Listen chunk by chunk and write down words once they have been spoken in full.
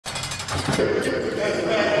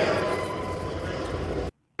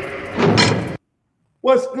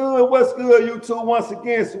What's good? What's good, you two? Once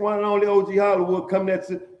again, it's the one and only OG Hollywood coming at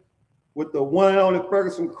you with the one and only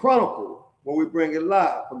Ferguson Chronicles, where we bring it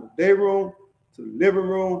live from the day room to the living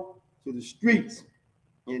room to the streets.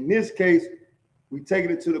 In this case, we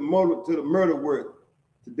taking it to the murder world.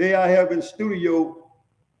 Today, I have in the studio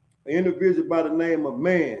an individual by the name of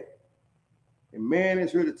Man. And Man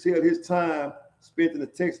is here to tell his time spent in the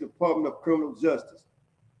Texas Department of Criminal Justice.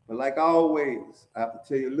 But like always, I have to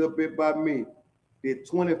tell you a little bit about me. Did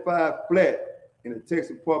 25 flat in the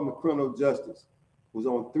Texas Department of Criminal Justice. Was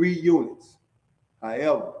on 3 units.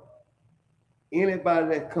 However, anybody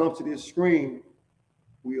that comes to this screen,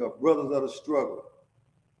 we are brothers of the struggle.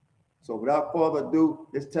 So without further ado,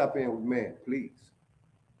 let's tap in with Man, please.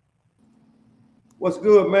 What's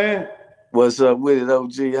good, man? What's up with it,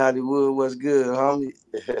 OG Hollywood? What's good, homie?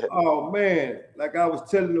 Oh, man, like I was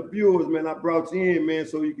telling the viewers, man, I brought you in, man,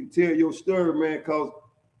 so you can tell your story, man, because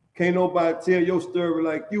can't nobody tell your story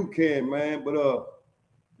like you can, man. But to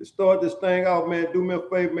start this thing out, man, do me a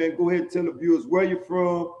favor, man. Go ahead and tell the viewers where you're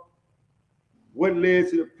from, what led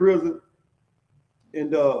to the prison,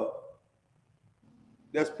 and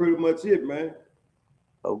that's pretty much it, man.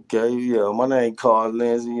 Okay, yeah, my name Carl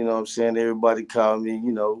Lindsay, you know what I'm saying? Everybody call me,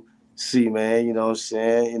 C, man, you know what I'm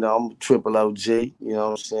saying? I'm a triple OG, you know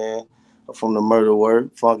what I'm saying? I'm from the murder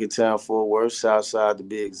word, Funky Town, Fort Worth, South Side to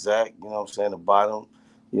be exact, you know what I'm saying? The bottom.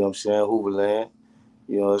 You know what I'm saying? Hooverland.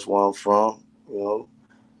 That's where I'm from,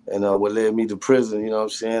 And what led me to prison, you know what I'm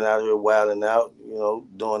saying? Out here wilding out,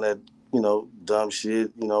 doing that, dumb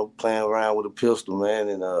shit, playing around with a pistol, man.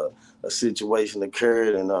 And a situation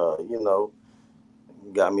occurred and,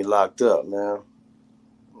 got me locked up, man. You know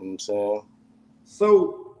what I'm saying?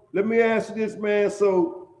 So let me ask you this, man.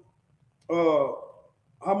 So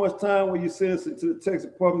how much time were you sentenced to the Texas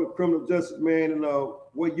Department of Criminal Justice, man? And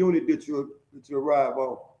what unit did you arrive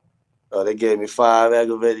on? They gave me 5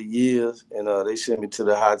 aggravated years, and they sent me to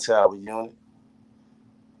the high tower unit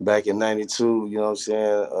back in '92. You know what I'm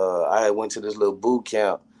saying? I had went to this little boot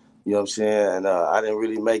camp. You know what I'm saying? And I didn't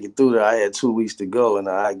really make it through there. I had 2 weeks to go, and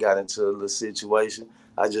I got into a little situation.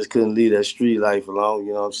 I just couldn't leave that street life alone.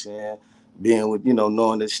 You know what I'm saying? Being with,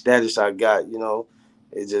 knowing the status I got,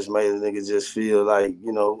 it just made a nigga just feel like, a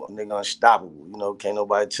nigga unstoppable. Can't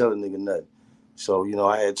nobody tell a nigga nothing. So,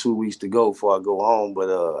 I had 2 weeks to go before I go home, but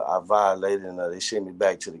I violated and they sent me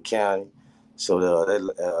back to the county. So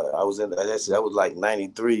I was that was like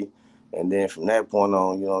 '93. And then from that point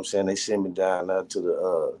on, you know what I'm saying, they sent me down to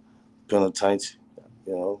the penitentiary.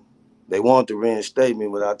 They wanted to reinstate me,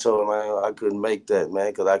 but I told them I couldn't make that, man,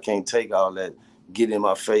 because I can't take all that, get in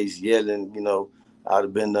my face, yelling, I'd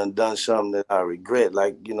have been done something that I regret,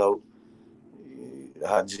 like,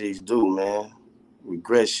 how G's do, man.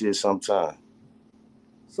 Regret shit sometimes.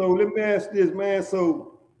 So let me ask this, man.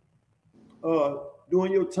 So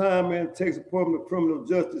during your time in Texas Department of Criminal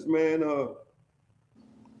Justice, man,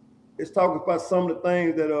 let's talk about some of the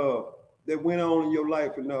things that went on in your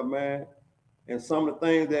life, man, and some of the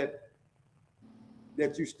things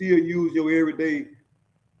that you still use your everyday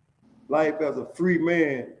life as a free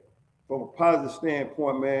man from a positive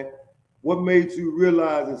standpoint, man. What made you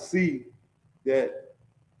realize and see that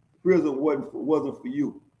prison wasn't for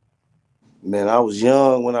you? Man, I was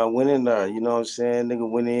young when I went in there, you know what I'm saying? Nigga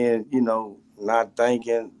went in, not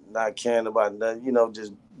thinking, not caring about nothing,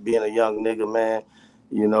 just being a young nigga, man,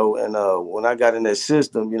 and when I got in that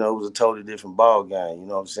system, it was a totally different ball game, you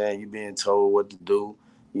know what I'm saying? You being told what to do,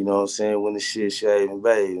 you know what I'm saying, when the shit shaving,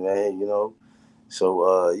 baby, man,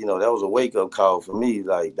 So, that was a wake-up call for me,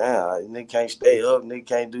 like, damn, nigga can't stay up, nigga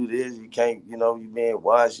can't do this, you can't, you being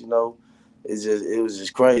watched, it was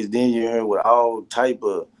just crazy. Then you're here with all type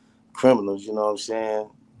of criminals, you know what I'm saying?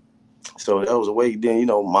 So that was a way. Then,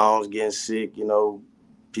 moms getting sick,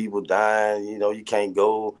 people dying, you can't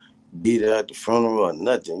go be there at the funeral or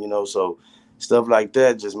nothing, so stuff like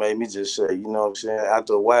that just made me just say, you know what I'm saying?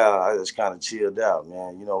 After a while, I just kind of chilled out,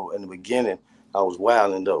 man. In the beginning, I was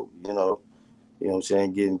wilding though, you know what I'm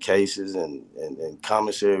saying, getting cases and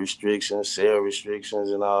commissary restrictions, cell restrictions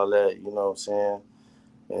and all that, you know what I'm saying?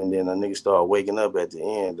 And then a nigga started waking up at the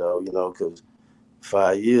end though, because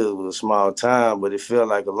 5 years was a small time, but it felt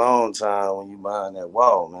like a long time when you behind that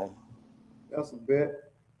wall, man. That's a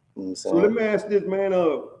bet. You know so let me ask this, man.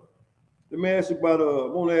 Let me ask you about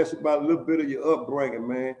I want to ask you about a little bit of your upbringing,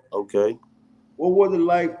 man. Okay. What was it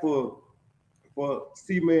like for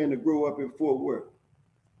C-Man to grow up in Fort Worth?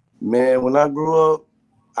 Man, when I grew up,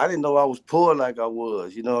 I didn't know I was poor like I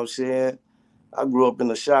was, you know what I'm saying? I grew up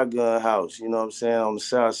in a shotgun house, you know what I'm saying, on the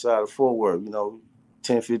south side of Fort Worth,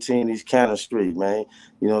 1015 East Cannon Street, man.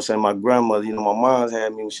 You know what I'm saying? My grandmother, you know, my mom's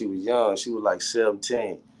had me when she was young. She was like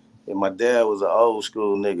 17. And my dad was an old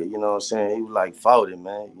school nigga, you know what I'm saying? He was like 40,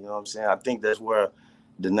 man. You know what I'm saying? I think that's where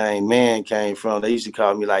the name man came from. They used to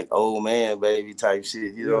call me like old man, baby type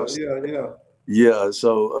shit, you know what I'm saying? Yeah. Yeah,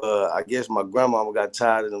 so I guess my grandmama got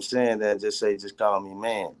tired of them saying that and just call me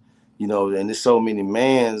man. You know, and there's so many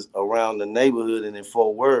mans around the neighborhood and in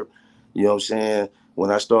Fort Worth, you know what I'm saying?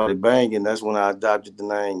 When I started banging, that's when I adopted the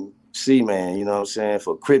name C-Man, you know what I'm saying,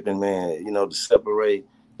 for Crippin' Man, you know, to separate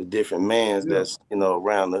the different mans that's, you know,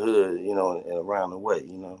 around the hood, you know, and around the way,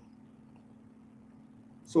 you know.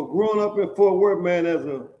 So growing up in Fort Worth, man, as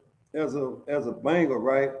a banger,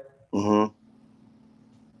 right? Mm-hmm.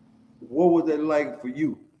 What was that like for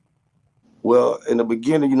you? Well, in the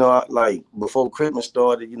beginning, you know, like before Christmas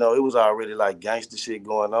started, you know, it was already like gangster shit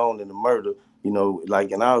going on in the murder. You know,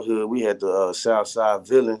 like in our hood, we had the South Side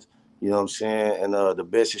Villains, you know what I'm saying, and the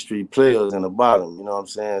Bessie Street Players in the bottom, you know what I'm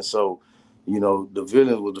saying. So, you know, the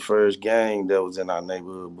Villains was the first gang that was in our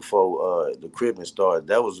neighborhood before the Christmas started.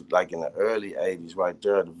 That was like in the early '80s, right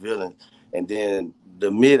there, the Villains, and then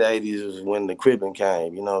the mid '80s was when the Crippin'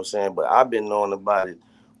 came, you know what I'm saying. But I've been knowing about it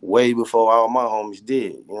way before all my homies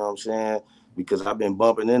did, you know what I'm saying? Because I've been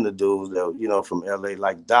bumping into dudes that, you know, from LA,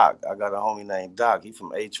 like Doc. I got a homie named Doc. He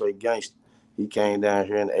from A-Trade Gangster. He came down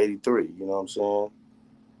here in '83, you know what I'm saying?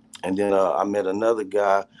 And then I met another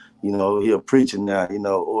guy, you know, he a preacher now, you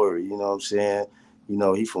know, Ori, you know what I'm saying? You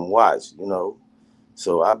know, he from Watts, you know.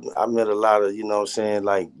 So I met a lot of, you know what I'm saying,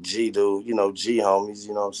 like G dude, you know, G homies,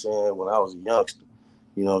 you know what I'm saying, when I was a youngster.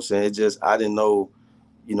 You know what I'm saying? It just I didn't know,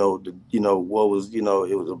 what was, it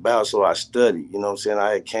was about. So I studied, you know what I'm saying?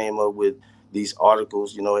 I had came up with these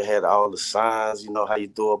articles, you know, it had all the signs, you know, how you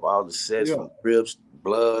throw up all the sets Yeah. from Crips,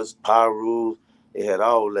 Bloods, Power Rules. It had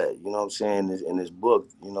all that, you know what I'm saying, in this book,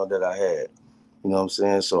 you know, that I had. You know what I'm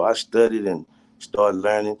saying? So I studied and started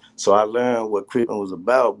learning. So I learned what Crippin' was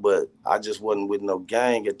about, but I just wasn't with no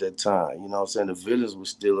gang at that time. You know what I'm saying? The villains was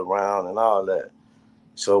still around and all that.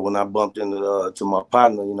 So when I bumped into to my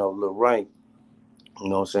partner, you know, Lil Rank, you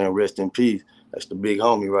know what I'm saying, rest in peace. That's the big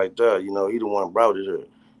homie right there. You know, he the one brought it here.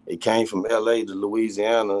 It came from LA to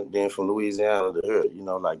Louisiana, then from Louisiana to here, you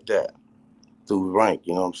know, like that. Through Rank,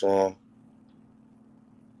 you know what I'm saying?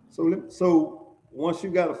 So once you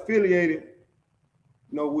got affiliated,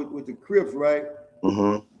 with the Crips, right?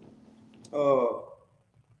 Mm-hmm. Uh,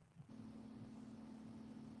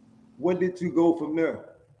 what did you go from there,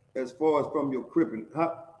 as far as from your cripping?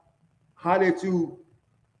 How did you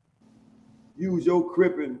use your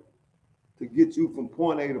cripping to get you from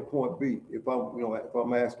point A to point B? If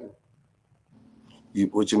I'm asking.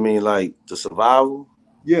 What you mean, like the survival?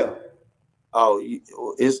 Yeah. Oh,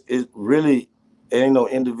 it's really, it ain't no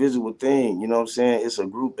individual thing. You know what I'm saying? It's a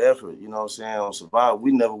group effort. You know what I'm saying? On survival,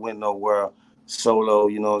 we never went nowhere solo.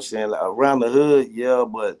 You know what I'm saying? Like, around the hood, yeah,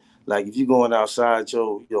 but like if you going outside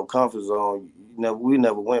your comfort zone, we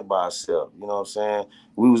never went by ourselves. You know what I'm saying?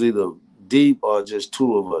 We was either deep or just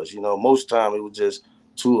two of us. You know, most time it was just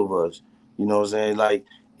two of us. You know what I'm saying? Like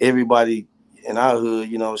everybody in our hood,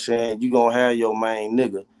 you know what I'm saying? You gonna have your main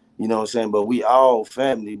nigga. You know what I'm saying? But we all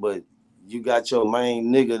family, but you got your main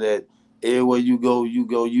nigga that everywhere you go, you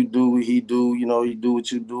do what he do, you know, you do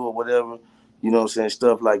what you do or whatever, you know what I'm saying,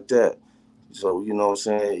 stuff like that. So, you know what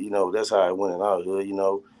I'm saying, that's how it went in our hood,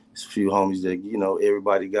 it's a few homies that,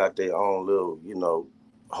 everybody got their own little,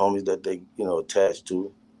 homies that they, attached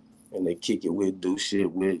to and they kick it with, do shit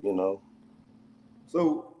with.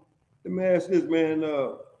 So let me ask this, man.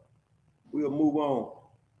 We'll move on.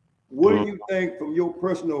 What do Mhm. you think, from your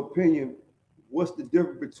personal opinion, what's the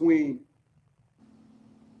difference between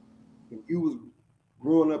when you was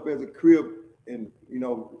growing up as a crib and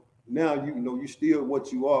now you still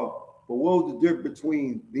what you are, but what was the difference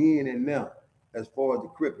between then and now as far as the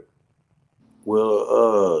cripping?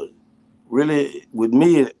 Well, really, with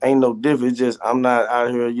me, it ain't no difference. It's just I'm not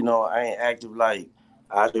out here, I ain't active like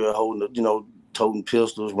out here holding, toting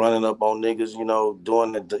pistols, running up on niggas,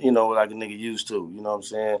 doing it, like a nigga used to. You know what I'm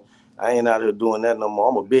saying? I ain't out here doing that no more.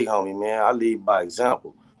 I'm a big homie, man. I lead by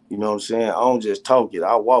example. You know what I'm saying? I don't just talk it,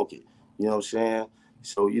 I walk it. You know what I'm saying?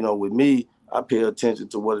 So, with me, I pay attention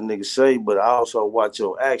to what a nigga say, but I also watch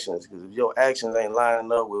your actions. Because if your actions ain't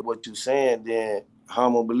lining up with what you saying, then how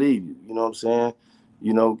I'm gonna believe you? You know what I'm saying?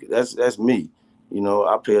 That's me.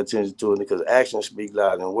 I pay attention to it because actions speak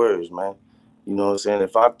louder than words, man. You know what I'm saying?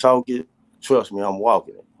 If I talk it, trust me, I'm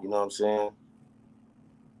walking it. You know what I'm saying?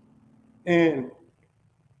 And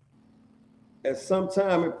at some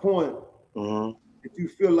time and point, Mm-hmm. if you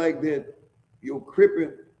feel like that your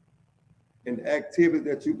cripping and the activity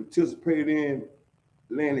that you participated in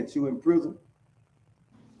landed you in prison?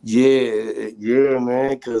 Yeah,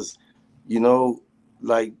 man. Cause you know,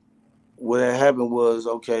 like what had happened was,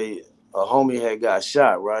 okay, a homie had got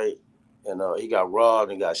shot, right, and he got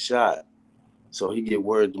robbed and got shot. So he get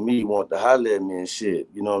word to me, he want to holler at me and shit.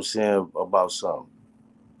 You know what I'm saying, about something.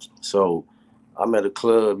 So I'm at a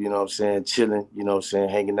club, you know what I'm saying, chilling, you know what I'm saying,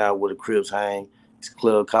 hanging out where the Crips hang. It's a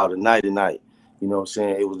club called the Nighty Night. You know what I'm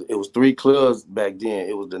saying? It was three clubs back then.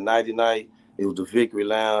 It was the Nighty Night, it was the Victory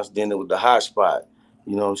Lounge, then it was the Hot Spot.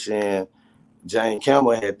 You know what I'm saying? Jane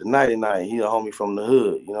Campbell had the Nighty Night. He a homie from the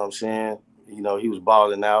hood, you know what I'm saying? You know, he was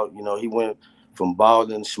balling out. You know, he went from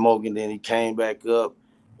balling, smoking, then he came back up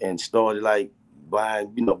and started like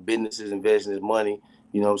buying, you know, businesses, investing his money.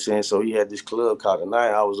 You know what I'm saying? So he had this club called the Night.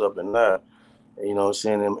 I was up in there. And, you know what I'm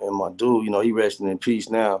saying? And my dude, you know, he resting in peace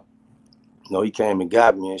now. You know, he came and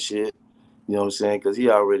got me and shit. You know what I'm saying? Because he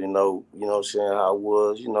already know, you know what I'm saying, how I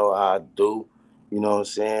was, you know, how I do, you know what I'm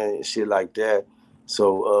saying, and shit like that.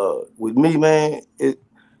 So with me, man,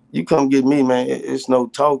 you come get me, man, it's no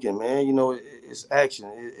talking, man. You know, it's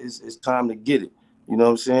action. It's time to get it. You know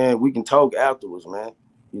what I'm saying? We can talk afterwards, man.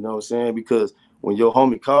 You know what I'm saying? Because when your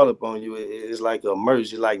homie call up on you, it's like a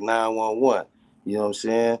emergency, like 911. You know what I'm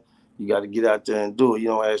saying? You got to get out there and do it. You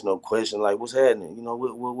don't ask no question like, "What's happening?" You know,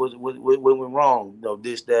 what went wrong? You know,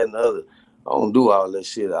 this, that, and the other. I don't do all that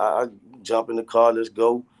shit. I jump in the car, let's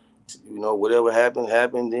go. You know, whatever happened,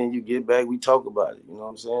 happened. Then you get back, we talk about it. You know what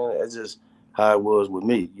I'm saying? That's just how it was with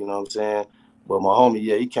me. You know what I'm saying? But my homie,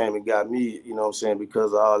 yeah, he came and got me. You know what I'm saying?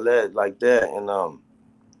 Because of all that, like that, and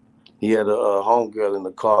he had a homegirl in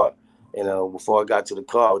the car. And before I got to the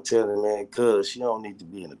car, I was telling him, man, cuz she don't need to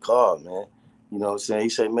be in the car, man. You know what I'm saying? He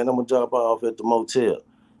said, man, I'm going to drop her off at the motel.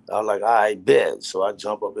 I was like, all right, bet. So I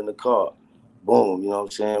jump up in the car. Boom, you know what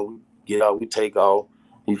I'm saying? We get out, we take off.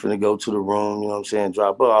 He finna go to the room, you know what I'm saying,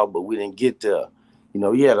 drop her off, but we didn't get there. You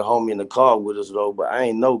know, he had a homie in the car with us, though, but I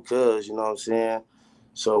ain't know cuz, you know what I'm saying?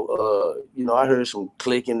 So, you know, I heard some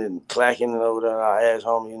clicking and clacking and over there. I asked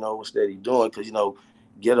homie, you know, what's that he doing? Because, you know,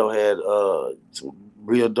 Ghetto had some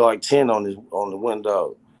real dark tint on the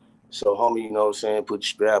window. So homie, you know what I'm saying, put the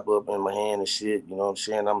strap up in my hand and shit, you know what I'm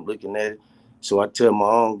saying? I'm looking at it. So I tell my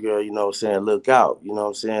own girl, you know what I'm saying, look out, you know what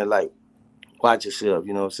I'm saying, like, watch yourself,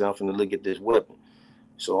 you know what I'm saying? I'm finna look at this weapon.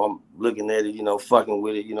 So I'm looking at it, you know, fucking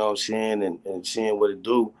with it, you know what I'm saying, and seeing what it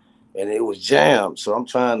do. And it was jammed. So I'm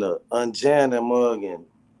trying to unjam that mug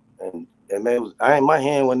and man, I ain't my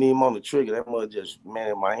hand wasn't even on the trigger. That mug just,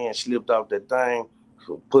 man, my hand slipped off that thing,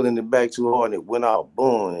 so pulling it back too hard and it went out,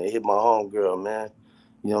 boom, and it hit my homegirl, man.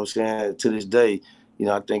 You know what I'm saying? To this day, you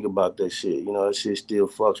know, I think about that shit. You know, that shit still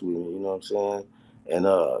fucks with me, you know what I'm saying? And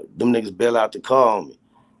them niggas bail out the car on me.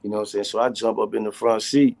 You know what I'm saying? So I jump up in the front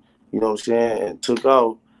seat, you know what I'm saying, and took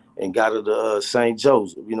off and got to the St.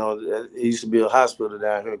 Joseph. You know, it used to be a hospital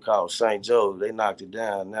down here called St. Joseph. They knocked it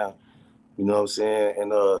down now. You know what I'm saying?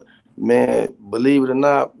 And man, believe it or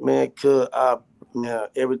not, man, the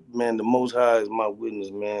Most High is my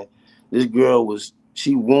witness, man. This girl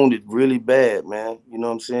she wounded really bad, man. You know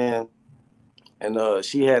what I'm saying? And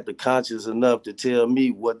she had the conscience enough to tell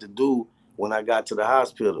me what to do when I got to the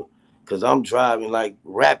hospital. Cause I'm driving like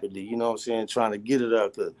rapidly, you know what I'm saying, trying to get it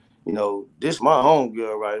up. Cause, you know, this my home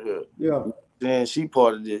girl right here. Yeah. You know what I'm saying? She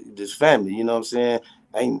part of this family, you know what I'm saying?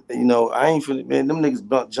 I ain't finna, man, them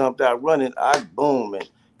niggas jumped out running. I boom, man.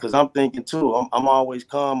 Cause I'm thinking too, I'm always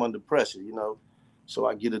calm under pressure, you know. So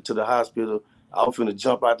I get her to the hospital. I was finna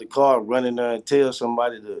jump out the car, run in there and tell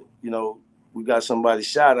somebody to, you know, we got somebody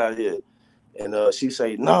shot out here. And she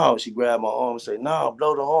say, no, she grabbed my arm and say, no,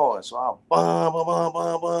 blow the horn. So I bum, bum, bum,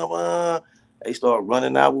 bum, bum, bum. They start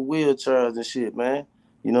running out with wheelchairs and shit, man.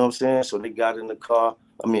 You know what I'm saying? So they got in the car.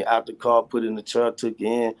 Out the car, put in the truck, took it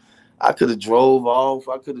in. I could have drove off.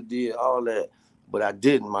 I could have did all that. But I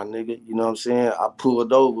didn't, my nigga. You know what I'm saying? I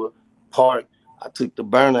pulled over, parked. I took the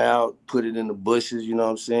burner out, put it in the bushes, you know what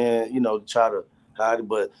I'm saying? You know, to try to hide it.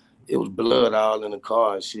 But it was blood all in the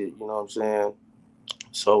car and shit, you know what I'm saying?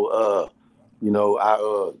 So, you know,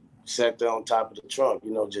 I sat there on top of the trunk,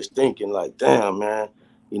 you know, just thinking like, damn, man,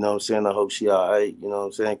 you know what I'm saying? I hope she all right, you know what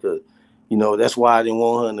I'm saying? Because, you know, that's why I didn't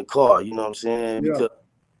want her in the car, you know what I'm saying? Yeah. Because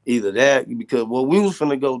either that, because what we was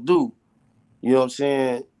finna go do, you know what I'm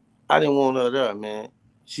saying? I didn't want her there, man.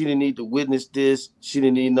 She didn't need to witness this. She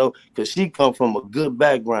didn't need to know, because she come from a good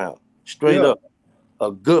background, straight Yeah. up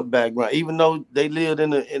a good background, even though they lived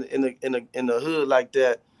in the hood like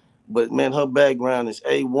that. But man, her background is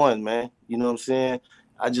A1, man. You know what I'm saying?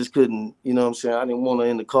 I just couldn't, you know what I'm saying? I didn't want her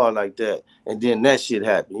in the car like that. And then that shit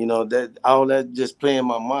happened. You know, that all that just playing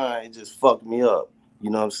my mind, it just fucked me up. You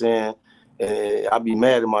know what I'm saying? And I be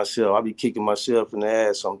mad at myself. I be kicking myself in the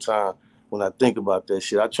ass sometimes when I think about that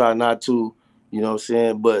shit. I try not to, You know what I'm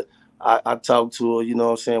saying? But I talked to her, you know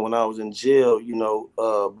what I'm saying, when I was in jail, you know,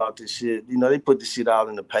 about this shit. You know, they put the shit out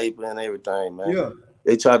in the paper and everything, man. Yeah.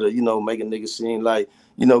 They try to, you know, make a nigga seem like,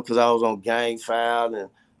 you know, because I was on gang file and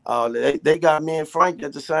all that. They got me and Frank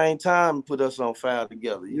at the same time and put us on file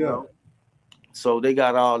together, you know. So they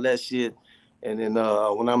got all that shit. And then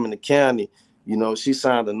when I'm in the county, you know, she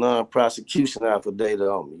signed a non-prosecution affidavit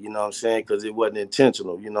on me, you know what I'm saying? Because it wasn't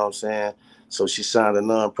intentional, you know what I'm saying? So she signed a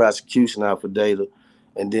non-prosecution affidavit.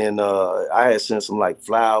 And then I had sent some like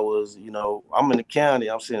flowers, you know. I'm in the county,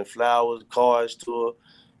 I'm sending flowers, cards to her,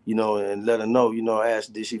 you know, and let her know, you know, I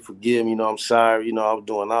asked, did she forgive me? You know, I'm sorry, you know, I was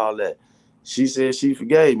doing all that. She said she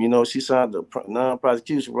forgave me, you know, she signed the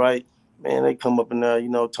non-prosecution, right? Man, they come up in there, you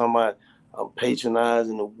know, talking about I'm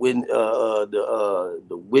patronizing the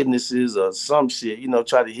witnesses or some shit, you know,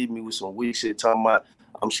 try to hit me with some weak shit, talking about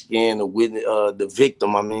I'm scaring the witness, the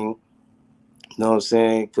victim. I mean, you know what I'm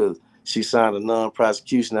saying? Because she signed a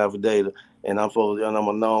non-prosecution affidavit, and I'm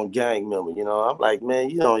a known gang member. You know, I'm like, man,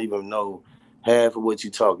 you don't even know half of what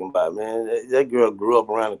you're talking about, man. That girl grew up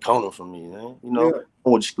around the corner from me, man. You know, I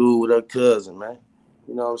went to school with her cousin, man.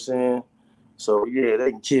 You know what I'm saying? So yeah,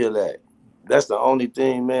 they can kill that. That's the only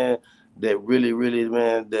thing, man, that really, really,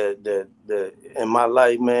 man, that in my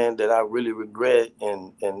life, man, that I really regret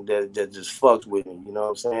and that just fucks with me. You know what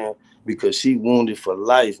I'm saying? Because she wounded for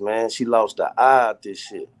life, man. She lost the eye at this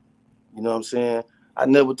shit. You know what I'm saying? I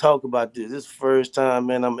never talk about this. This is the first time,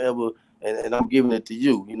 man, I'm ever, and I'm giving it to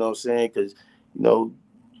you. You know what I'm saying? Because, you know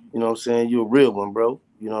what I'm saying? You're a real one, bro.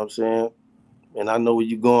 You know what I'm saying? And I know where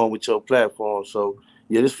you're going with your platform. So,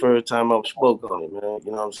 yeah, this first time I spoke on it, man.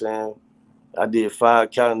 You know what I'm saying? I did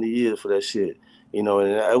 5 calendar years for that shit, you know,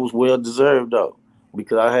 and it was well deserved though,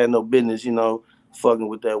 because I had no business, you know, fucking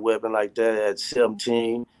with that weapon like that at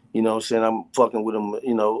 17. You know what I'm saying? I'm fucking with them,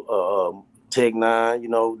 you know, Tech 9, you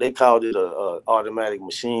know, they called it a automatic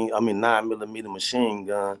machine. I mean, 9mm machine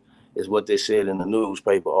gun is what they said in the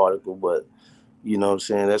newspaper article. But, you know what I'm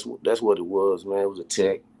saying? That's what it was, man. It was a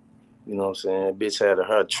Tech, you know what I'm saying? Bitch had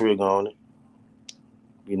her trigger on it,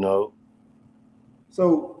 you know.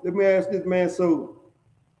 So let me ask this, man. So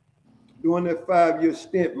during that 5-year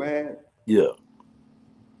stint, man, Yeah.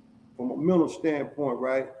 from a mental standpoint,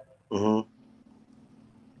 right? Mm-hmm.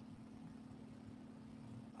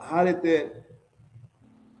 How did that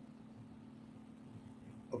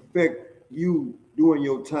affect you during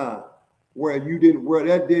your time, where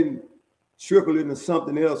that didn't trickle into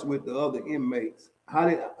something else with the other inmates? How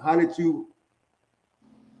did you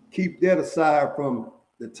keep that aside from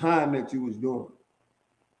the time that you was doing?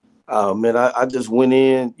 Man, I just went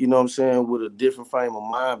in, you know what I'm saying, with a different frame of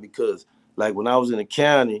mind because, like, when I was in the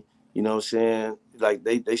county, you know what I'm saying, like,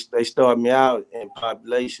 they started me out in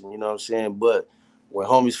population, you know what I'm saying, but when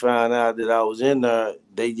homies found out that I was in there,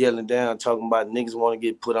 they yelling down, talking about niggas want to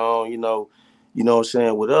get put on, you know what I'm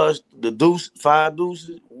saying, with us, the 5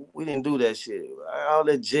 deuces, we didn't do that shit. All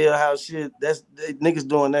that jailhouse shit, niggas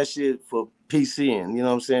doing that shit for PCing, you know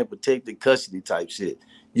what I'm saying, protected custody type shit.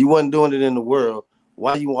 You wasn't doing it in the world.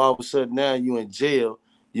 Why you all of a sudden now you in jail?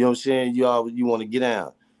 You know what I'm saying? You want to get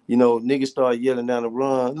out. You know, niggas start yelling down the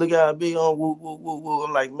run. Look how big on woo woo woo woo.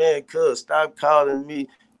 I'm like, man, cuz stop calling me.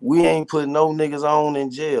 We ain't putting no niggas on in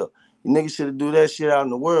jail. You niggas should do that shit out in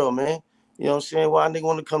the world, man. You know what I'm saying? Why nigga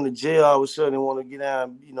want to come to jail all of a sudden and want to get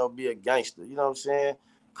out, you know, be a gangster? You know what I'm saying?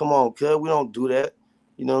 Come on, cuz we don't do that.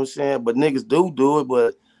 You know what I'm saying? But niggas do it,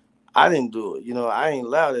 but I didn't do it. You know, I ain't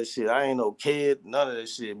allowed that shit. I ain't no kid, none of that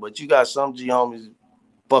shit. But you got some G homies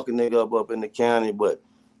fuck a nigga up in the county, but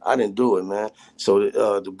I didn't do it, man. So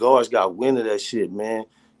the guards got wind of that shit, man.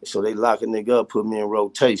 So they lock a nigga up, put me in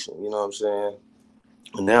rotation. You know what I'm saying?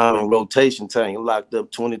 And now I'm in rotation tank, locked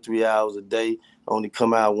up 23 hours a day. Only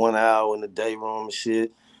come out 1 hour in the day room and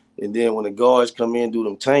shit. And then when the guards come in, do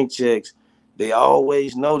them tank checks, they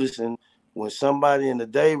always noticing when somebody in the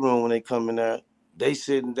day room, when they come in there, they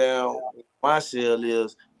sitting down, my cell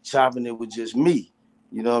is chopping it with just me.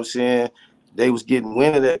 You know what I'm saying? They was getting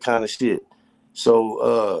wind of that kind of shit.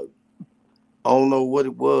 So I don't know what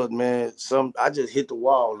it was, man. I just hit the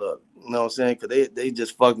wall up. You know what I'm saying? Because they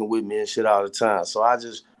just fucking with me and shit all the time. So I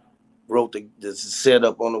just wrote the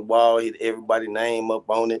setup on the wall, hit everybody's name up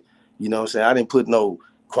on it. You know what I'm saying? I didn't put no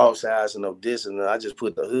cross eyes and no this and that. I just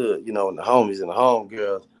put the hood, you know, and the homies and the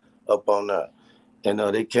homegirls up on there. And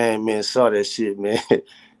they came in and saw that shit, man.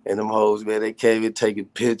 And them hoes, man, they came in taking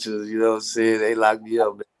pictures, you know what I'm saying? They locked me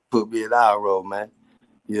up, man, put me in our row, man.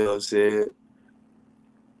 You know what I'm saying?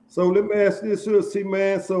 So let me ask this here, see,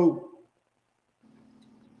 man. So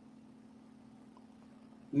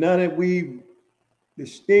now that we've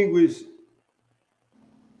distinguished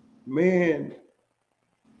men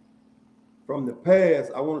from the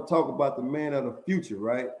past, I want to talk about the man of the future,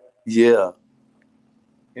 right? Yeah.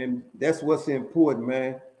 And that's what's important,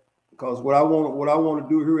 man. Because what I want to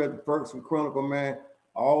do here at the Ferguson Chronicle, man,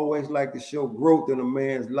 I always like to show growth in a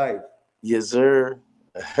man's life. Yes, sir.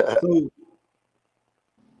 So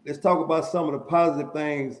let's talk about some of the positive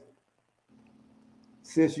things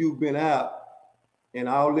since you've been out, and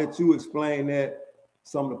I'll let you explain that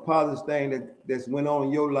some of the positive things that's went on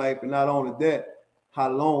in your life, and not only that, how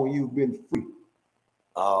long you've been free.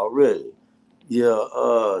 Already. Yeah,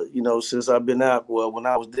 you know, since I've been out, well, when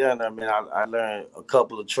I was down there, man, I learned a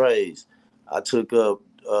couple of trades. I took up,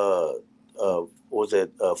 what was that,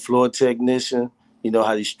 floor technician, you know,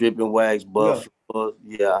 how you strip and wax Yeah, buff floors.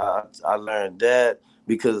 Yeah, I learned that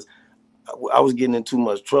because I was getting in too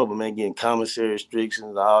much trouble, man, getting commissary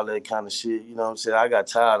restrictions, all that kind of shit. You know what I'm saying? I got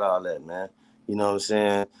tired of all that, man. You know what I'm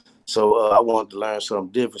saying? So I wanted to learn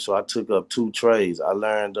something different. So I took up two trades. I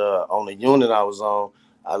learned on the unit I was on,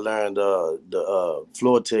 I learned the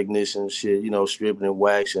floor technician shit, you know, stripping and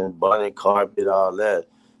waxing, burning carpet, all that.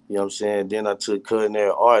 You know what I'm saying? Then I took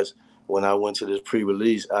culinary arts when I went to this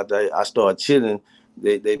pre-release. After I started chilling,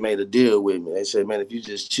 they made a deal with me. They said, man, if you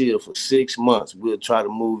just chill for 6 months, we'll try to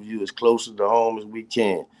move you as close to home as we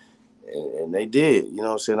can. And they did. You know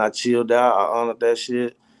what I'm saying? I chilled out. I honored that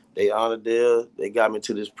shit. They honored theirs. They got me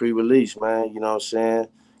to this pre-release, man. You know what I'm saying?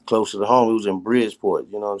 Close to the home. It was in Bridgeport.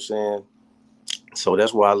 You know what I'm saying? So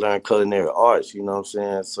that's where I learned culinary arts. You know what I'm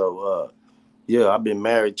saying? So, yeah, I've been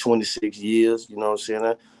married 26 years. You know what I'm saying?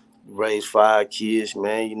 I raised 5 kids,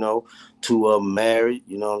 man. You know, 2 of them married.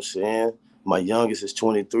 You know what I'm saying? My youngest is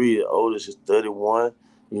 23. The oldest is 31.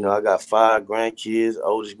 You know, I got 5 grandkids.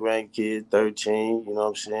 Oldest grandkid, 13. You know what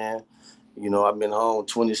I'm saying? You know, I've been home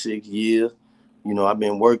 26 years. You know, I've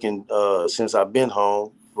been working since I've been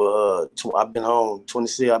home. I've been home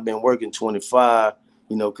 26. I've been working 25.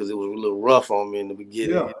 You know, because it was a little rough on me in the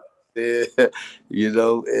beginning. yeah, Yeah, you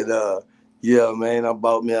know, and yeah, man, I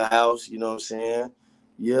bought me a house. You know what I'm saying?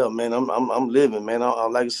 Yeah, man, I'm living, man. I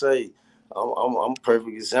like I say, I'm a perfect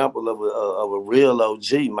example of a real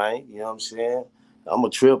OG, man. You know what I'm saying? I'm a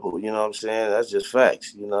triple. You know what I'm saying? That's just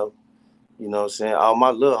facts. You know what I'm saying? All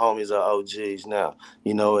my little homies are OGs now,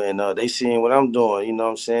 you know, and they seeing what I'm doing, you know what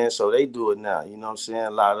I'm saying? So they do it now, you know what I'm saying?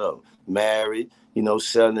 A lot of them married, you know,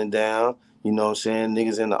 settling down, you know what I'm saying?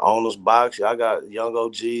 Niggas in the owner's box. I got young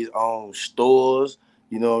OGs on stores,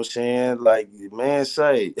 you know what I'm saying? Like, man,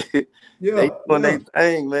 say, they yeah, doing yeah, their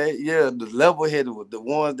thing, man. Yeah, the level headed with the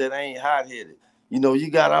ones that ain't hot headed. You know, you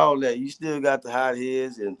got all that. You still got the hot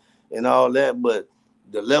heads and all that, but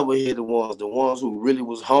the level headed ones, the ones who really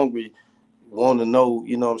was hungry, want to know,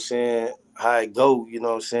 you know what I'm saying, how it go, you know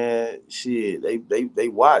what I'm saying? Shit, they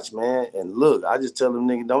watch, man. And look, I just tell them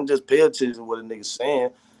nigga, don't just pay attention to what a nigga saying.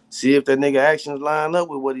 See if that nigga actions line up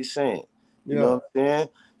with what he's saying. You know yeah, what I'm saying?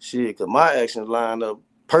 Shit, cause my actions line up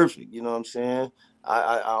perfect, you know what I'm saying?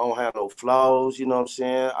 I don't have no flaws, you know what I'm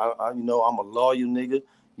saying? You know, I'm a loyal nigga,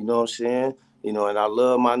 you know what I'm saying? You know, and I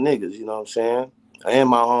love my niggas, you know what I'm saying? And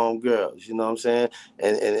my home girls, you know what I'm saying?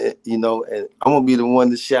 And you know, and I'm gonna be the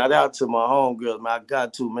one to shout out to my homegirls, man. I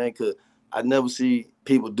got to, man, cause I never see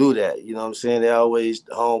people do that. You know what I'm saying? They always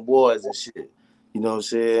homeboys and shit. You know what I'm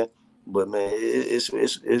saying? But man,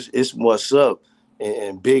 it's what's up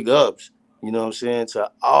and big ups. You know what I'm saying,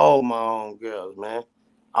 to all my homegirls, man,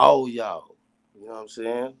 all y'all. You know what I'm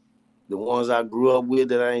saying? The ones I grew up with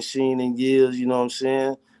that I ain't seen in years. You know what I'm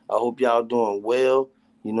saying? I hope y'all doing well.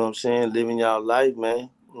 You know what I'm saying? Living y'all life, man.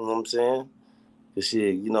 You know what I'm saying? Cause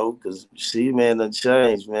shit, you know, cause see, man, done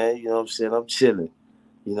changed, man. You know what I'm saying? I'm chilling.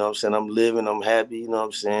 You know what I'm saying? I'm living. I'm happy. You know what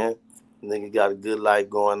I'm saying? Nigga got a good life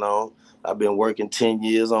going on. I've been working 10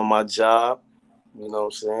 years on my job. You know what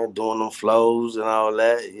I'm saying? Doing them flows and all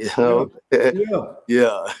that. You yeah, know?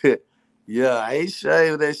 yeah. Yeah. Yeah, I ain't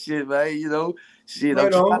ashamed of that shit, man. You know, shit,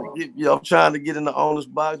 Right on. I'm trying to get in the owner's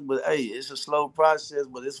box, but hey, it's a slow process,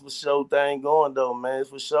 but it's for sure thing going though, man. It's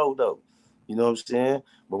for sure though. You know what I'm saying?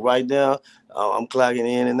 But right now, I'm clocking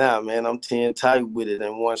in and out, man. I'm 10 tight with it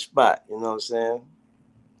in one spot. You know what I'm saying?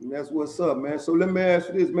 And that's what's up, man. So let me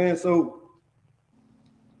ask you this, man. So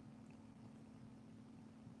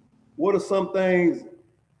what are some things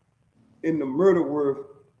in the murder world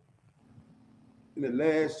in the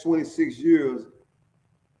last 26 years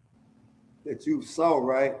that you saw,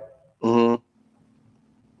 right? Mm-hmm.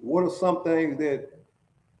 What are some things that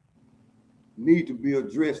need to be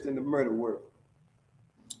addressed in the murder world?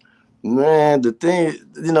 Man, the thing,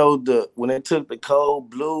 you know, when they took the cold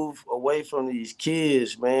blue away from these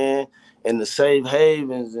kids, man, and the safe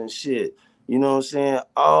havens and shit, you know what I'm saying?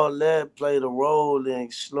 All that played a role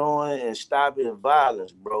in slowing and stopping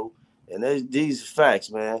violence, bro. And these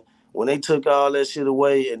facts, man. when they took all that shit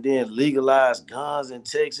away and then legalized guns in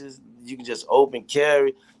Texas, you can just open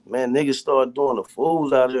carry. Man, niggas start doing the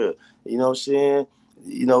fools out here. You know what I'm saying?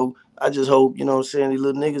 You know, I just hope, you know what I'm saying, these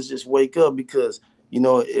little niggas just wake up because, you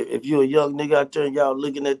know, if you're a young nigga out there and y'all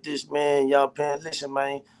looking at this, man, y'all paying, listen,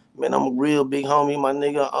 man, I'm a real big homie, my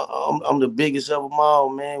nigga. I'm the biggest of them all,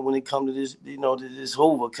 man, when it comes to this, you know, to this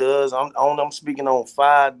Hoover, cuz I'm speaking on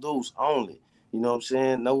 5 deuce only. You know what I'm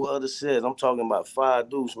saying? No other sets. I'm talking about 5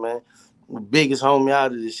 deuce, man. The biggest homie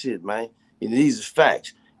out of this shit, man. And these are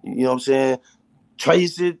facts. You know what I'm saying?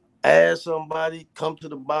 Trace it, ask somebody, come to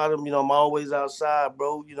the bottom. You know, I'm always outside,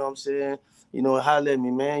 bro. You know what I'm saying? You know, holler at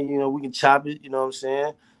me, man. You know, we can chop it. You know what I'm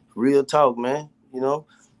saying? Real talk, man. You know,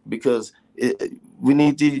 because we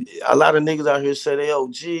need to. A lot of niggas out here say they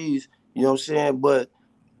OGs. You know what I'm saying? But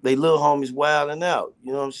they little homies wilding out.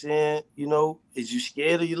 You know what I'm saying? You know, is you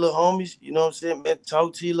scared of your little homies? You know what I'm saying? Man,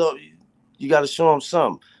 talk to your little. You got to show them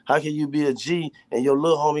something. How can you be a G and your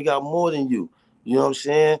little homie got more than you? You know what I'm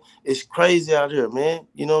saying? It's crazy out here, man.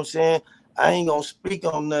 You know what I'm saying? I ain't gonna speak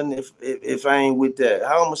on nothing if I ain't with that.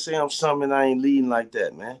 How I'm gonna say I'm something and I ain't leading like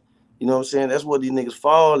that, man? You know what I'm saying? That's what these niggas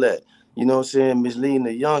fall at. You know what I'm saying? Misleading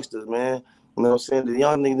the youngsters, man. You know what I'm saying? The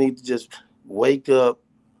young niggas need to just wake up,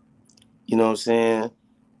 you know what I'm saying?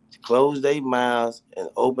 Close their mouths and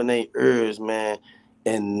open their ears, man,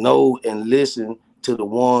 and know and listen to the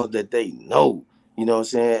ones that they know. You know what I'm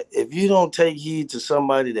saying? If you don't take heed to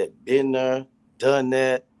somebody that been there, done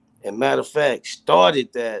that, and matter of fact,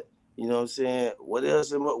 started that, you know what I'm saying? What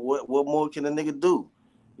else? What more can a nigga do?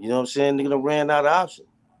 You know what I'm saying? Nigga done ran out of options.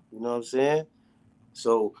 You know what I'm saying?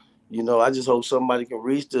 So, you know, I just hope somebody can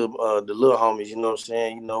reach the little homies, you know what I'm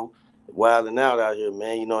saying, you know, wilding out here,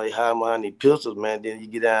 man. You know, they hide behind these pistols, man. Then you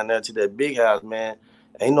get down there to that big house, man.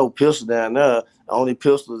 Ain't no pistol down there. Only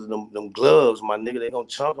pistols, them gloves, my nigga, they gonna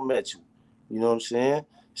chunk them at you. You know what I'm saying?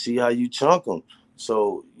 See how you chunk them.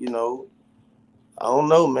 So, you know, I don't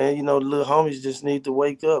know, man. You know, the little homies just need to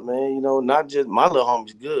wake up, man. You know, not just my little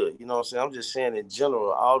homies good. You know what I'm saying? I'm just saying in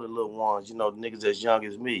general, all the little ones, you know, the niggas as young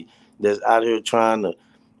as me that's out here trying to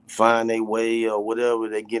find their way or whatever,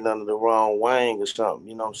 they getting under the wrong wing or something.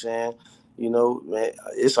 You know what I'm saying? You know, man,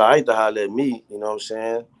 it's all right to holler at me. You know what I'm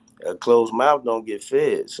saying? A closed mouth don't get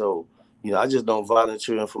fed. So, you know, I just don't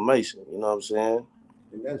volunteer information. You know what I'm saying?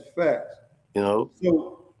 And that's facts. You know?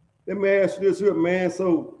 So let me ask you this here, man.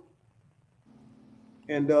 So,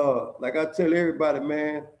 and like I tell everybody,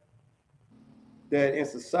 man, that in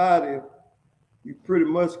society, you pretty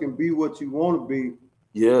much can be what you want to be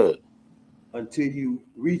Yeah, until you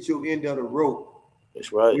reach your end of the rope,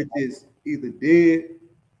 that's right. which is either dead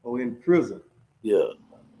or in prison. Yeah.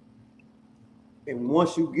 And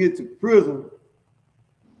once you get to prison,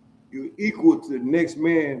 you're equal to the next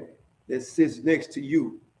man that sits next to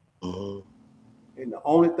you. Mm-hmm. And the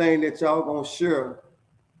only thing that y'all gonna share,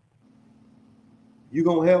 you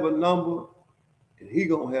gonna have a number, and he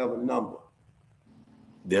gonna have a number.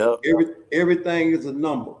 Yeah. Everything is a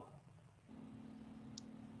number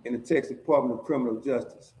in the Texas Department of Criminal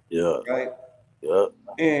Justice, Yeah. right? Yeah.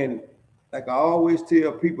 And like I always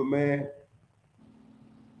tell people, man,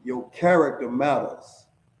 your character matters.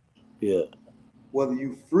 Yeah. Whether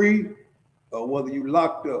you free or whether you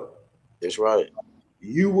locked up, That's right.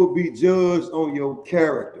 you will be judged on your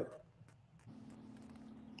character.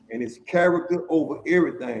 And it's character over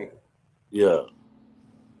everything. Yeah.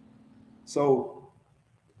 So,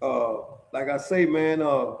 uh, like I say, man,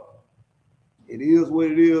 it is what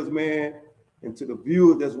it is, man. And to the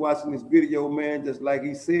viewers that's watching this video, man, just like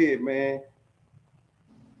he said, man,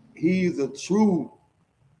 he's a true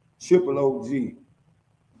triple OG.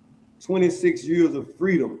 26 years of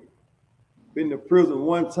freedom. Been to prison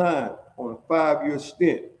one time on a 5-year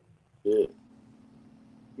stint. Yeah.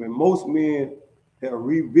 When most men have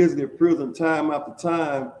revisited prison time after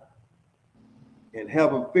time and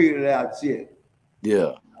haven't figured it out yet.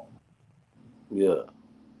 Yeah. Yeah.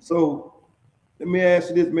 So let me ask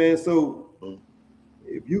you this, man. So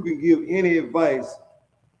if you can give any advice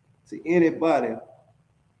to anybody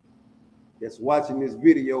that's watching this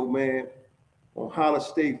video, man, on how to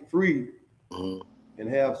stay free and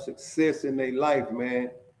have success in their life, man,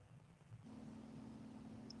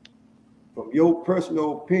 from your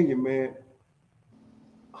personal opinion, man,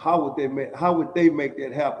 how would they make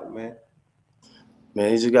that happen, man?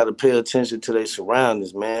 Man, you just got to pay attention to their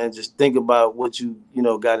surroundings, man. Just think about what you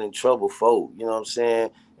know, got in trouble for, you know what I'm saying?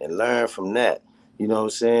 And learn from that, you know what I'm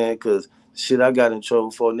saying? Because shit I got in trouble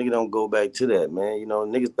for, nigga don't go back to that, man. You know,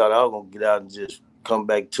 niggas thought I was going to get out and just come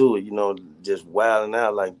back to it, you know, just wilding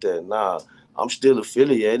out like that. Nah, I'm still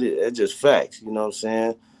affiliated. That's just facts, you know what I'm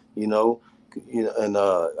saying? You know, You know, and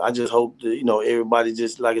I just hope that, you know, everybody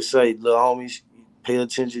just, like I say, little homies, pay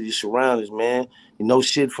attention to your surroundings, man. You know,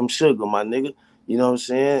 shit from sugar, my nigga. You know what I'm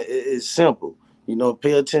saying? It's simple. You know,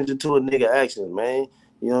 pay attention to a nigga actions, man.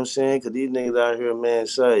 You know what I'm saying? Because these niggas out here, man,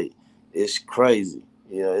 say it's crazy.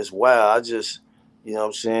 You know, it's wild. I just, you know what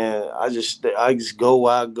I'm saying? I just go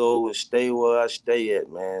where I go and stay where I stay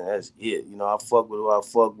at, man. That's it. You know, I fuck with who I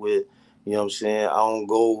fuck with. You know what I'm saying? I don't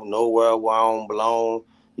go nowhere where I don't belong.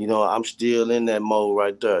 You know, I'm still in that mode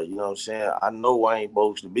right there. You know what I'm saying? I know I ain't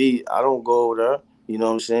supposed to be. I don't go over there. You know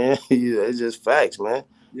what I'm saying? It's just facts, man.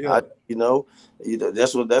 Yeah, You know,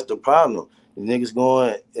 that's the problem. The niggas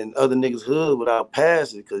going in other niggas' hood without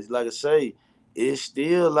passing, because like I say, it's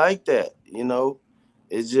still like that. You know,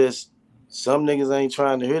 it's just some niggas ain't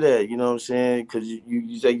trying to hear that. You know what I'm saying? Because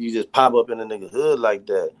you say you just pop up in a nigga hood like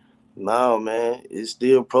that. No, man, it's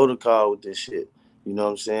still protocol with this shit. You know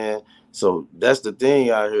what I'm saying? So that's the thing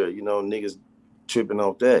out here, you know, niggas tripping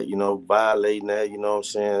off that, you know, violating that, you know what I'm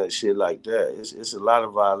saying, shit like that. It's a lot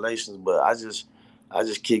of violations, but I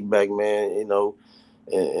just kick back, man, you know,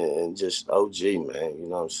 and just OG, man, you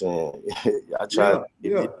know what I'm saying. I try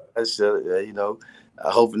yeah, to, yeah, you know,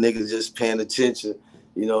 I hope a nigga just paying attention,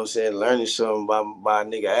 you know what I'm saying, learning something by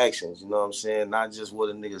nigga actions, you know what I'm saying, not just what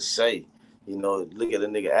a nigga say, you know, look at a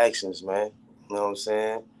nigga actions, man, you know what I'm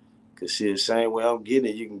saying. Cause shit, the same way I'm getting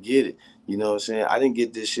it, you can get it. You know what I'm saying? I didn't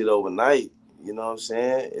get this shit overnight. You know what I'm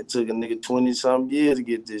saying? It took a nigga 20-something years to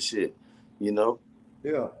get this shit. You know?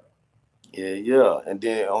 yeah, Yeah. And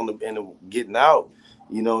then and the getting out,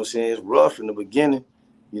 you know what I'm saying? It's rough in the beginning.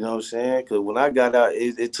 You know what I'm saying? Cause when I got out,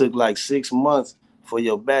 it took like 6 months for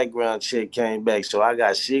your background check came back. So I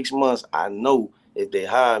got 6 months. I know if they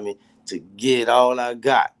hire me to get all I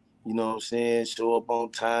got. You know what I'm saying? Show up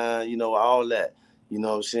on time, you know, all that. You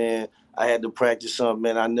know what I'm saying? I had to practice something,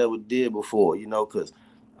 man, I never did before, you know, because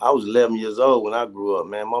I was 11 years old when I grew up,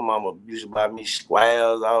 man. My mama used to buy me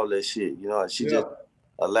squares, all that shit, you know. She yeah, just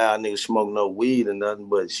allowed niggas smoke no weed or nothing,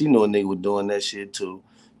 but she knew a nigga was doing that shit too,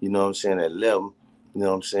 you know what I'm saying, at 11, you know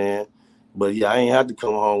what I'm saying? But yeah, I ain't had to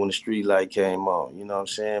come home when the street light came on, you know what I'm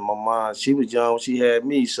saying? My mom, she was young when she had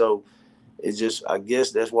me, so it's just, I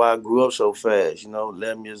guess that's why I grew up so fast, you know,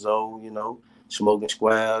 11 years old, you know, smoking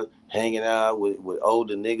squares, hanging out with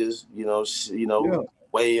older niggas, yeah,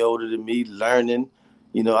 way older than me, learning.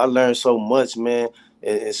 You know, I learned so much, man,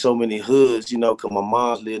 in so many hoods, you know, because my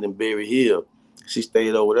mom's lived in Berry Hill. She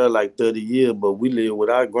stayed over there like 30 years, but we lived with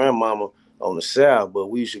our grandmama on the south, but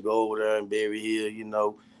we used to go over there in Berry Hill, you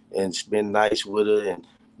know, and spend nights with her and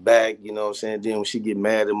back, you know what I'm saying? Then when she get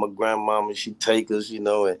mad at my grandmama, she take us, you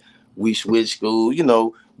know, and we switch school, you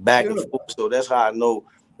know, back and yeah. forth. So that's how I know.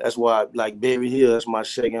 That's why, like Berry Hill, that's my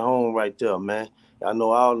second home right there, man. I know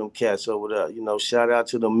all them cats over there. You know, shout out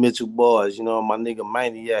to the Mitchell boys. You know, my nigga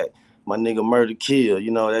Maniac, my nigga Murder Kill. You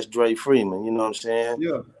know, that's Dre Freeman. You know what I'm saying?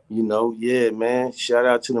 Yeah. You know, yeah, man. Shout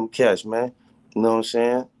out to them cats, man. You know what I'm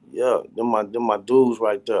saying? Yeah, them my dudes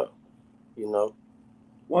right there. You know.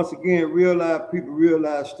 Once again, real life people, real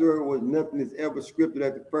life story was nothing is ever scripted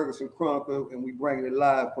at the Ferguson Chronicles, and we bring it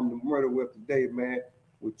live from the murder web today, man,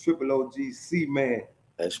 with Triple OGC, man.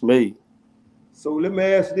 That's me. So let me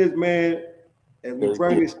ask you this, man, as we Let's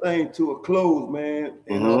bring get. this thing to a close, man,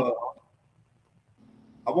 and Mm-hmm.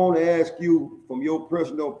 I want to ask you, from your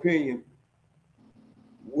personal opinion,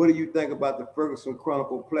 what do you think about the Ferguson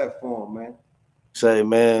Chronicle platform, man? Say,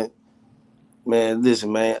 man,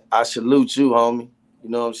 listen, man. I salute you, homie. You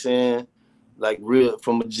know what I'm saying? Like real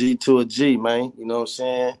from a G to a G, man. You know what I'm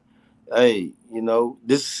saying? Hey, you know,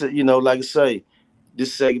 this you know, like I say,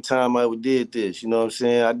 this second time I ever did this, you know what I'm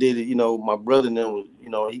saying? I did it, you know, my brother and them was, you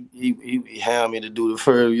know, he hammed me to do the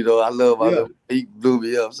first, you know, I Yeah, love he blew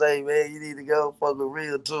me up. Say, man, you need to go fuck with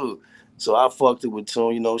real too. So I fucked it with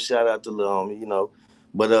Tune, you know, shout out to Lil Homie, you know.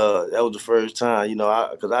 But that was the first time, you know,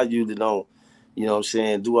 cause I usually don't, you know what I'm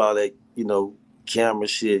saying, do all that, you know, camera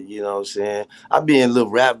shit, you know what I'm saying? I be in little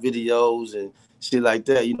rap videos and shit like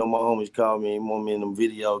that. You know, my homies call me and want me in them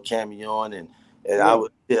video cameoing and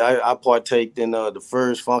yeah, I partaked in the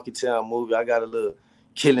first Funky Town movie. I got a little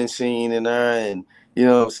killing scene in there, and you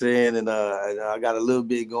know what I'm saying. And I got a little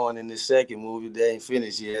bit going in this second movie. They ain't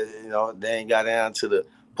finished yet. You know, they ain't got down to the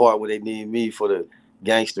part where they need me for the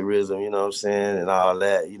gangsterism. You know what I'm saying, and all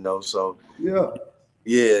that. You know, so yeah,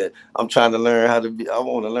 yeah, I'm trying to learn how to be. I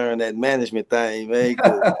want to learn that management thing, man.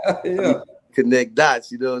 Cause I yeah, be connect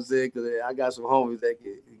dots. You know what I'm saying? Cause I got some homies that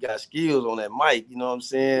got skills on that mic. You know what I'm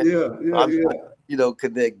saying? yeah, So yeah, I'm trying to, yeah, you know,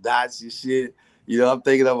 connect dots and shit. You know, I'm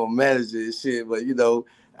thinking I'm a manager and shit, but you know,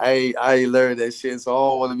 I ain't learned that shit, so I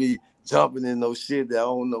don't want to be jumping in no shit that I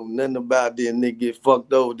don't know nothing about. Then nigga get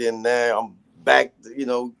fucked over. Then now I'm back, you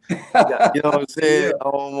know what I'm saying? Yeah.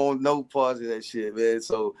 I don't want no parts of that shit, man.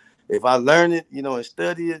 So if I learn it, and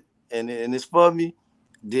study it, and it's for me,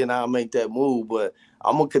 then I'll make that move. But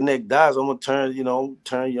I'm gonna connect dots. I'm gonna turn you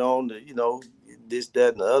on to, this,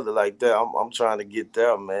 that, and the other like that. I'm trying to get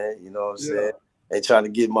there, man. You know what I'm Yeah. saying? And trying to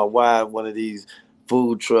get my wife one of these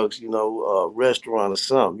food trucks, restaurant or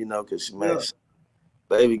something, because man, Yeah.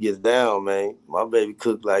 baby gets down, man. My baby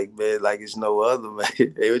cook like it's no other,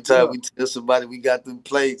 man. Every time Yeah. we tell somebody we got them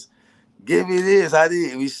plates, give me this, I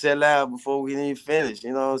did. We sell out before we even finish,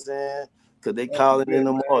 you know what I'm saying? Cause they That's calling in good,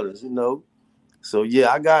 them man. orders, So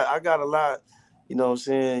yeah, I got a lot, you know what I'm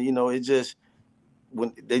saying? It just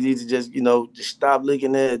when they need to just stop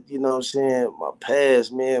looking at, you know what I'm saying, my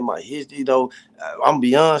past, man, my history, I'm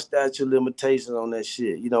beyond statute of limitations on that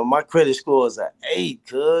shit. My credit score is an 8,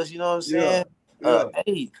 cuz, you know what I'm Yeah. saying? Yeah.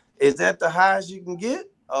 8. Is that the highest you can get?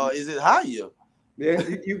 Or is it higher? Yeah.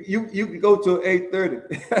 You can go to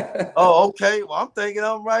 830. Oh, okay. Well, I'm thinking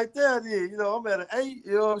I'm right there then. I'm at an 8,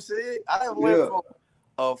 you know what I'm saying? I went Yeah. from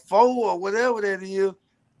a 4 or whatever that is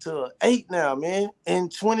to an 8 now, man, in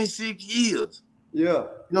 26 years. Yeah.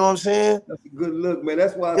 You know what I'm saying? That's a good look, man.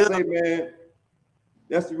 That's why I Yeah, say, man,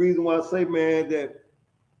 that's the reason why I say, man, that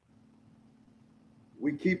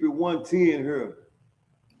we keep it 110 here,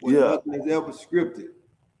 where yeah, nothing is ever scripted.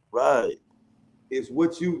 right. It's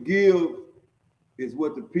what you give is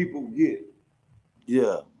what the people get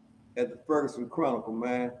Yeah, at the Ferguson Chronicle,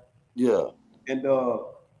 man. yeah. And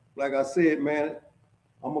like I said, man,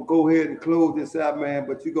 I'm gonna go ahead and close this out, man.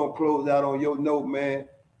 But you're gonna close out on your note, man,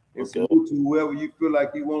 and Okay, salute to whoever you feel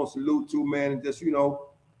like you want to salute to, man, and just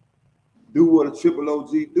do what a triple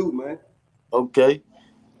OG do, man. okay.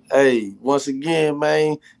 Hey, once again,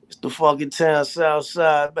 man, it's the fucking town south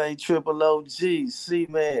side, man. Triple OG, C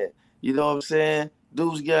man. You know what I'm saying?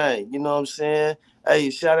 Deuce gang, you know what I'm saying? Hey,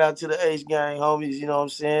 shout out to the H gang homies, you know what I'm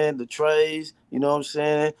saying? The Trays, you know what I'm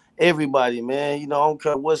saying? Everybody, man. I don't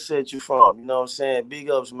care what set you from, you know what I'm saying? Big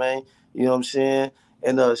ups, man. You know what I'm saying?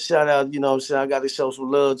 And shout out, you know what I'm saying? I gotta show some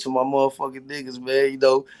love to my motherfucking niggas,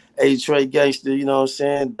 man. A Trey Gangster, you know what I'm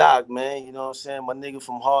saying? Doc, man, you know what I'm saying? My nigga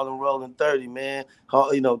from Harlem Rolling 30, man.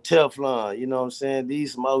 Teflon, you know what I'm saying?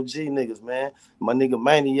 These some OG niggas, man. My nigga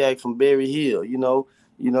Maniac from Berry Hill,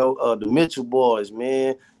 the Mitchell boys,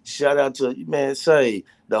 man. Shout out to, man, say,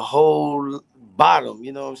 the whole bottom,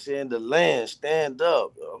 you know what I'm saying? The land, stand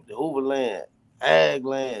up, the Hoover land, Ag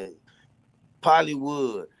land,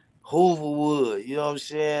 Pollywood, Hooverwood, you know what I'm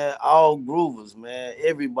saying? All groovers, man.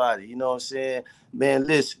 Everybody, you know what I'm saying? Man,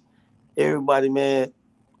 listen, everybody, man,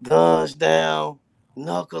 guns down,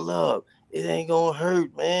 knuckle up. It ain't gonna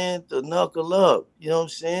hurt, man, to knuckle up. You know what I'm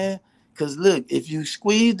saying? Cause look, if you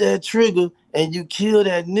squeeze that trigger and you kill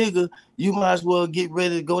that nigga, you might as well get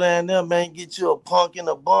ready to go down there, man, get you a punk in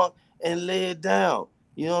a bunk and lay it down.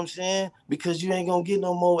 You know what I'm saying? Because you ain't gonna get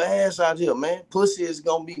no more ass out here, man. Pussy is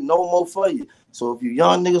gonna be no more for you. So if you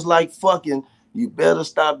young niggas like fucking, you better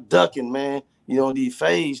stop ducking, man. These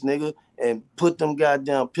phase, nigga, and put them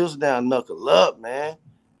goddamn pills down, knuckle up, man.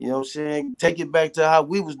 You know what I'm saying? Take it back to how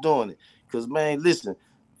we was doing it. Cause man, listen,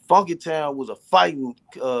 Funky Town was a fighting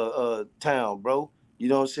town, bro. You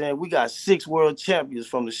know what I'm saying? We got 6 world champions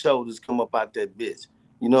from the shoulders come up out that bitch.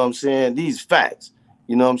 You know what I'm saying? These facts.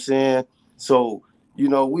 You know what I'm saying? So,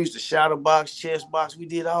 we used to shadow box, chest box, we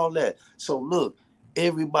did all that. So look,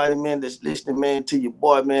 everybody, man, that's listening, man, to your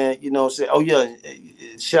boy, man, you know what I'm saying? Oh yeah,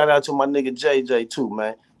 shout out to my nigga JJ too,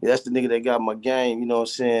 man. That's the nigga that got my game, you know what I'm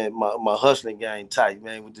saying, my hustling game tight,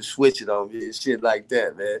 man, with the switch it on me and shit like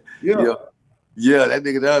that, man. You Yeah. know, yeah, that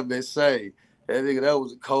nigga that been saying. That nigga that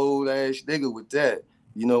was a cold ass nigga with that.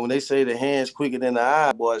 When they say the hands quicker than the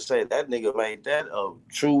eye, boy, say that nigga made that a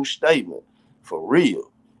true statement. For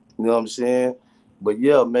real. You know what I'm saying? But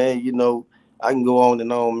yeah, man, I can go on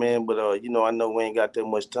and on, man, but I know we ain't got that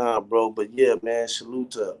much time, bro. But yeah, man,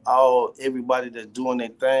 salute to everybody that's doing their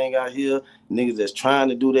thing out here, niggas that's trying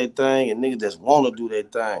to do their thing, and niggas that's want to do their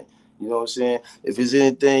thing. You know what I'm saying? If it's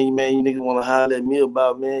anything, man, you niggas want to holler at me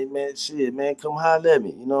about, man, shit, man, come holler at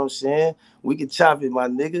me. You know what I'm saying? We can chop it, my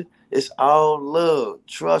nigga. It's all love.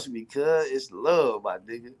 Trust me, cuz it's love, my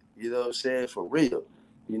nigga. You know what I'm saying? For real.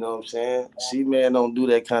 You know what I'm saying? See, man, don't do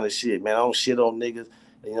that kind of shit, man. I don't shit on niggas.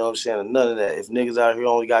 You know what I'm saying? None of that. If niggas out here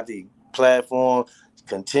only got the platform,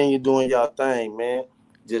 continue doing y'all thing, man.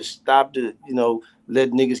 Just stop the,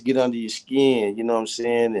 let niggas get under your skin, you know what I'm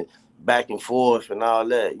saying? And back and forth and all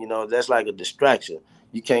that. That's like a distraction.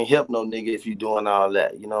 You can't help no nigga if you doing all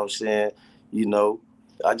that. You know what I'm saying? You know,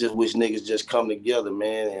 I just wish niggas just come together,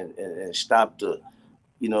 man, and stop the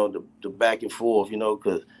back and forth,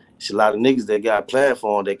 because it's a lot of niggas that got a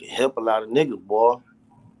platform that can help a lot of niggas, boy.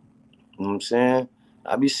 know what I'm saying?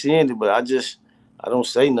 I be seeing it, but I don't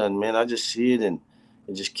say nothing, man. I just see it and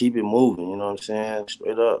just keep it moving, you know what I'm saying?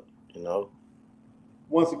 Straight up, you know.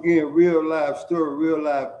 Once again, real life story, real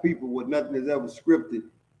life people with nothing is ever scripted.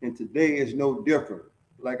 And today is no different.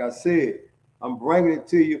 Like I said, I'm bringing it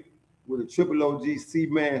to you with a triple OGC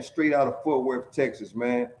man straight out of Fort Worth, Texas,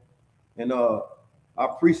 man. And I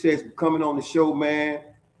appreciate you coming on the show, man.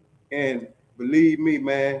 And believe me,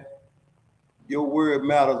 man, your word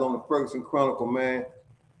matters on the Ferguson Chronicle, man.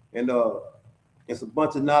 And it's a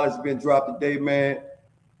bunch of knowledge been dropped today, man.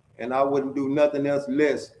 And I wouldn't do nothing else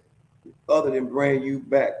less other than bring you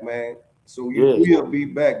back, man. So you will be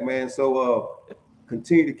back, man. So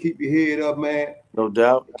continue to keep your head up, man. No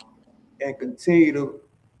doubt. And continue to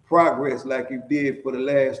progress like you did for the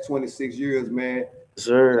last 26 years, man.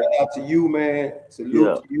 Sir. Shout out to you, man.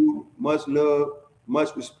 Salute to you. Much love,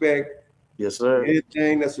 much respect. Yes, sir.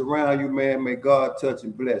 Anything that's around you, man, may God touch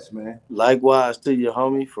and bless, man. Likewise to you,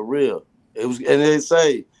 homie, for real. It was, and they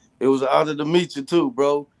say it was an honor to meet you too,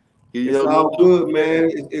 bro. It's all good, man.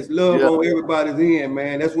 It's love on everybody's end,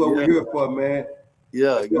 man. That's what we're here for, man.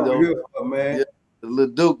 Yeah, that's what we're here for, man. Yeah. The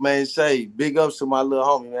little Duke, man, say big ups to my little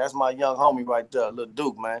homie, man. That's my young homie right there, little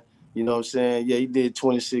Duke, man. You know what I'm saying? Yeah, he did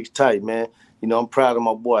 26 tight, man. You know, I'm proud of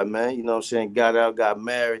my boy, man. You know what I'm saying? Got out, got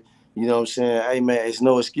married. You know what I'm saying? Hey, man, it's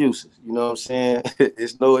no excuses. You know what I'm saying?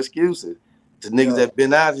 It's no excuses. The niggas that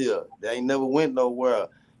been out here, they ain't never went nowhere.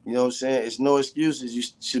 You know what I'm saying? It's no excuses. You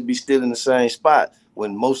should be still in the same spot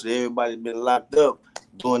when most of everybody been locked up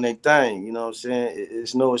doing their thing. You know what I'm saying?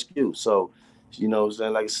 It's no excuse. So, you know what I'm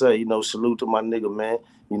saying? Like I say, you know, salute to my nigga, man.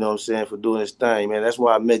 You know what I'm saying? For doing his thing, man. That's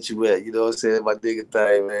why I met you at, you know what I'm saying? My nigga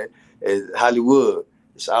thing, man. It's Hollywood.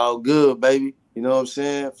 It's all good, baby. You know what I'm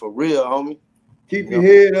saying? For real, homie. Keep your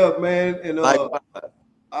head up, man. And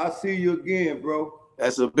I'll see you again, bro.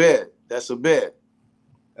 That's a bet. That's a bet.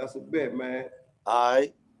 That's a bet, man. All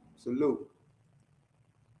right. Salute.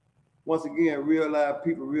 Once again, real life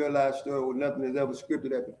people, real life story with nothing is ever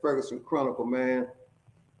scripted at the Ferguson Chronicle, man.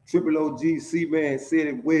 Triple OGC, man, said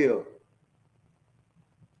it well.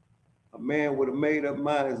 A man with a made-up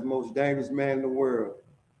mind is the most dangerous man in the world.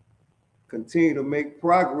 Continue to make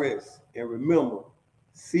progress and remember,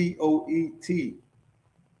 COET,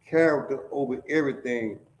 character over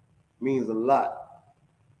everything, means a lot.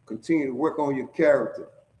 Continue to work on your character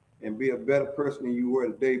and be a better person than you were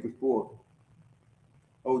the day before.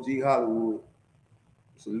 OG Hollywood,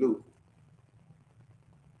 salute.